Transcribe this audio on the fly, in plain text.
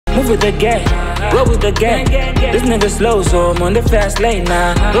with the gang, roll with the gang. This nigga slow, so I'm on the fast lane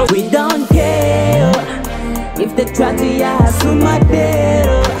now. We don't care if they try to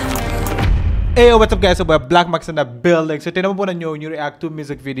yasumadero. Hey, what's up guys? So we're Blackmax in the building. So today I'm gonna react to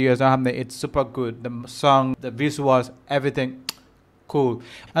music videos. It's super good. The song, the visuals, everything cool.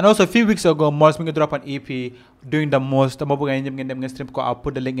 And also a few weeks ago, Molze dropped an EP doing the most. I'll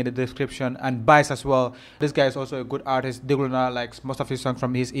put the link in the description. And Baiss as well. This guy is also a good artist. Like most of his songs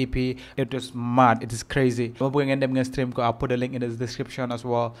from his EP. It is mad. It is crazy. I'll put the link in the description as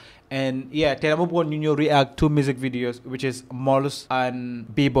well. And yeah, today I'm going to react to music videos, which is Molze and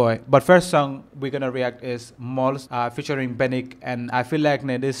Bboy. But first song we're gonna react is Molze featuring Benick. And I feel like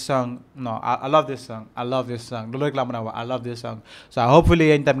this song, I love this song. I love this song. I love this song. So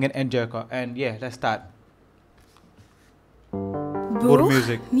hopefully you can enjoy it. And yeah, let's start. Bur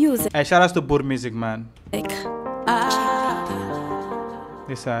music. Hey, shout out to Bur music, man.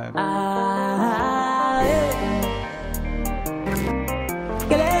 This side.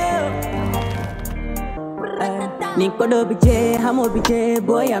 Nico do BJ, hamo BJ,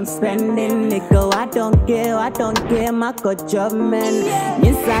 boy, I'm spending. Nico, I don't care, my coach job, man.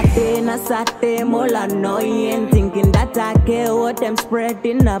 Insate, nasate, mola annoying. Thinking that I care what them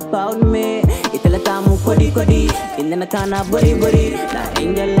spreading about me. Italatamu kodi, in the nakana body. Now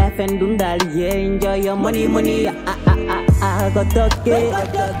in your life and dundal, yeah, enjoy your money. I got okay.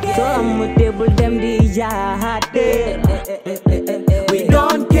 So I'm with table them the we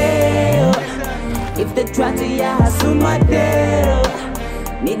don't care if they try to yasumadero.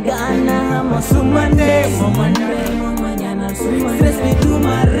 Nigga ana sumande, stress me to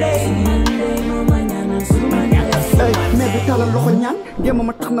my rain. Maybe tell a lohanyan, yeah,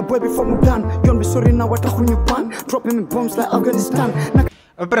 mama tana boy before me done. Yon be sorry now what you pan, dropping me bombs like Afghanistan.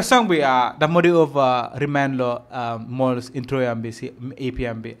 Pero song we the model of Rimanlo Molze intro and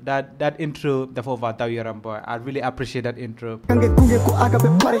APMB. That intro the for Tawiram boy. I really appreciate that intro. I'm gonna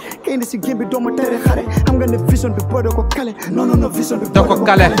vision before the kale. No vision before the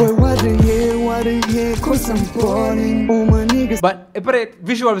but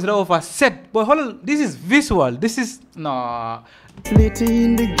visual is over set. Boy, hold on, this is visual. This is no. Later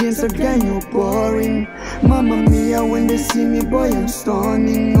in the game, so gang you boring. Mamma mia, when they see me, boy, I'm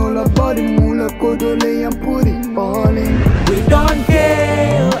stunning. All about the mula kodole, I'm putting all in. We don't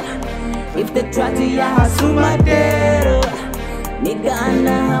care if they try to yasumadero. Nigga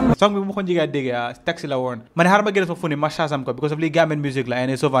ana song we mukon jiga diga taxi la won. Mane harba gele so funi mashazam ko because of Gamen music la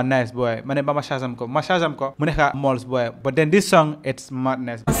and it's over nice boy. Mane ba mashazam ko mune ka Molze boy. But then this song it's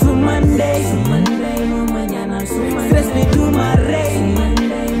madness. Monday, stress me to my rain.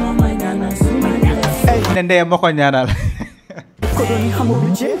 And then moko nyanal.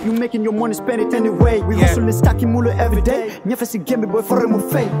 You making your money, spend it anyway. We hustle and stacking mula every day. Never see game boy for him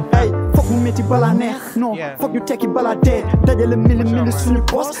fake. Hey, fuck me meti bala neck. No, fuck you take it bala dead. Dajale million soon you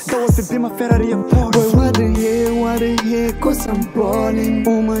boss. That was to be my Ferrari and Porsche. Boy, what the hell, cause I'm balling.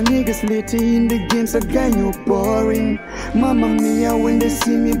 All my niggas later in the game, so gang you boring. Mamma mia, when they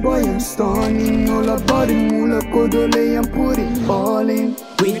see me, boy, I'm stunning. All about the mula kodole, I'm putting all in.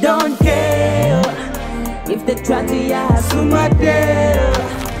 We don't care if they try to yasumadero.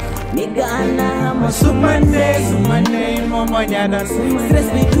 Nigga ana Sumande, mama nyana. stress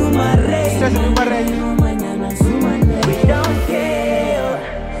me to my rain. We don't care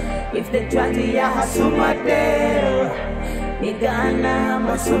if they try to yasumadero. Nigga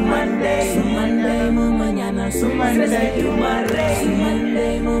ana sumande, mama nyana. Stress me to my rain.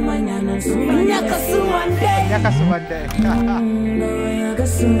 Nyaka sumande.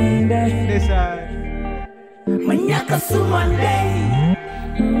 This side. Manyaka sumande.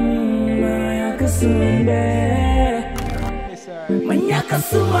 Manyaka sumande. Manyaka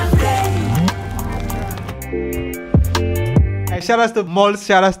sumande. Hey, shout out to Molze,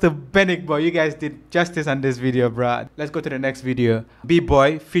 shout out to Benick boy. You guys did justice on this video, bro. Let's go to the next video.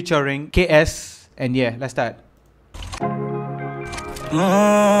 Bboy featuring KS. And yeah, let's start.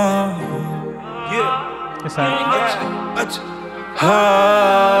 This side.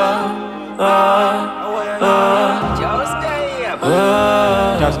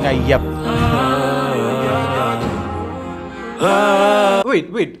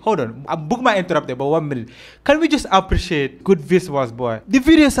 Wait, hold on. I booked my interrupt but 1 minute. Can we just appreciate good visuals, boy? The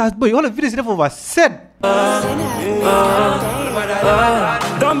video says, boy, all the videos never was said.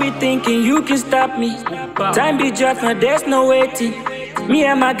 Don't be thinking you can stop me. Time be just now, there's no waiting. Me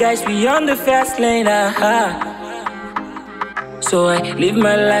and my guys, we on the fast lane. So I live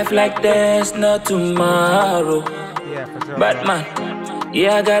my life like there's no tomorrow. Yeah, for sure. But man,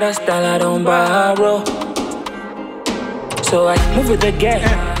 yeah, I got a style I don't borrow. So I move with the gang,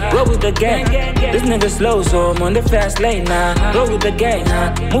 roll with the gang. This nigga slow, so I'm on the fast lane now. Roll with the gang,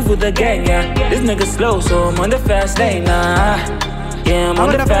 move with the gang, yeah. This nigga slow, so I'm on the fast lane now. Yeah, I'm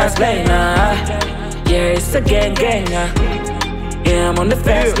on the fast lane now. Yeah, it's a gang, yeah, I'm on the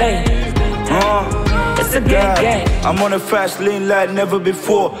fast lane. It's a gang. I'm on a fast lane like never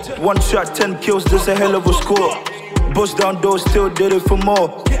before. 1 shot, 10 kills, that's a hell of a score. Bust down doors, still did it for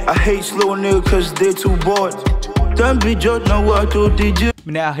more. I hate slow niggas cause they too bored. Don't be judged, now what do DJ?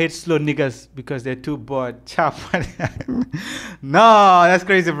 I hate slow niggas because they're too bored. Chop. No, that's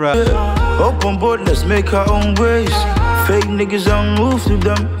crazy, bro. Up on board, let's make our own ways. Fake niggas, I'm moved to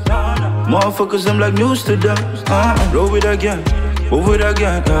them. Motherfuckers, I'm like news to them. Roll with a gang, move with a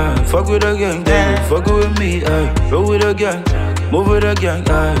gang. Fuck with a gang, they fuck with me. Roll with a gang, move with a gang.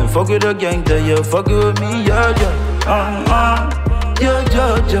 Fuck with a gang, they fuck with me. Yeah.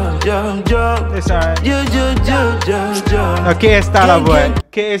 It's alright. No, KS star boy.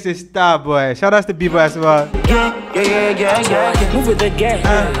 KS is star boy. Shout out to Bboy as well. Yeah. Move with the gang,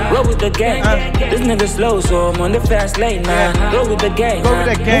 roll with the gang. This nigga slow, so I'm on the fast lane now. Roll with the gang,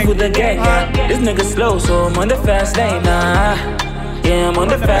 move with the gang. This nigga slow, so I'm on the fast lane now. Yeah, I'm on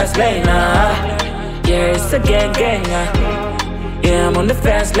the fast lane now. Yeah, it's a gang, yeah, I'm on the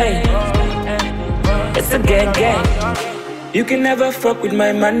fast lane. It's a gang. You can never fuck with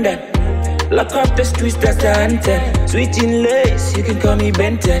my man then. Lock up the streets, that's the anthem. Switching lanes, you can call me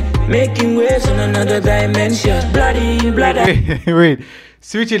Benton. Making waves on another dimension. Bloody. Wait.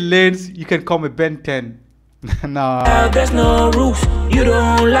 Switching lanes, you can call me Benton. No. There's no rules. You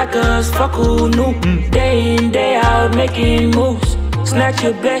don't like us, fuck who knew. Day in, day out, making moves. Snatch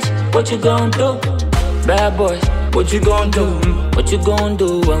your bitch, what you gon' do? Bad boys, what you gon' do? What you gon'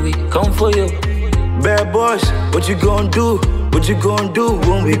 do when we come for you? Bad boys, what you gon' do? What you gon' do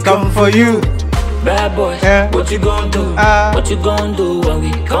when we come for you? Bad boys, what you gon' do? What you gon' do when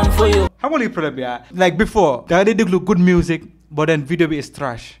we come for you? How will you probably like before? They did look good music, but then video is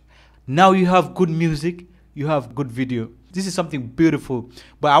trash. Now you have good music, you have good video. This is something beautiful.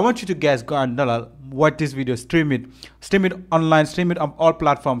 But I want you to guys go and watch this video, stream it online, stream it on all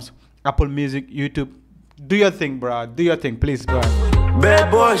platforms, Apple Music, YouTube. Do your thing, bro. Do your thing, please, bro. Bad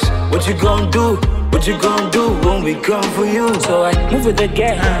boys, what you gon' do? What you gon' do when we come for you? So I move with the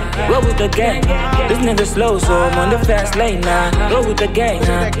gang, roll with the gang. This nigga slow, so I'm on the fast lane now. Roll with the gang,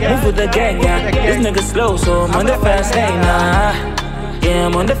 move with the gang, yeah. This nigga slow, so I'm on the fast lane now. Yeah,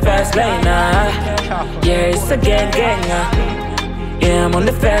 I'm on the fast lane now. Yeah, it's a gang, yeah, I'm on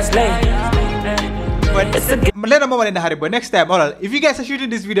the fast lane. It's a gang. Let them in the hurry, boy. Next time, alright. If you guys are shooting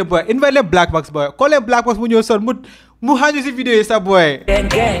this video, boy, invite them Blackmax, boy. Call them Blackmax when you're son. Mu hanyu si video isa, boy. Gang.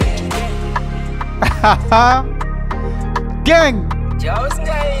 Gang.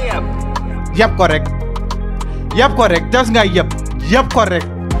 Yep, correct. Just nga yep, correct.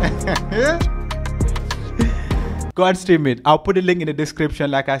 Go and stream it. I'll put the link in the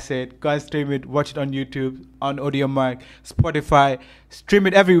description, like I said. Go and stream it. Watch it on YouTube, on AudioMac, Spotify. Stream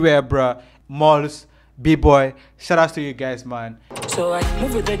it everywhere, bruh. Molze, Bboy. Shout out to you guys, man. So I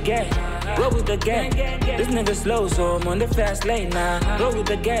move with the gang, roll with the gang. This nigga slow, so I'm on the fast lane now. Roll with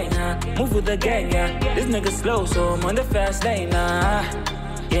the gang, move with the gang, yeah. This nigga slow, so I'm on the fast lane now.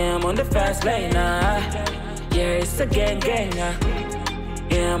 Yeah, I'm on the fast lane now. Yeah, it's a gang,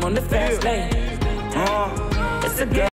 yeah, I'm on the fast lane. It's a gang.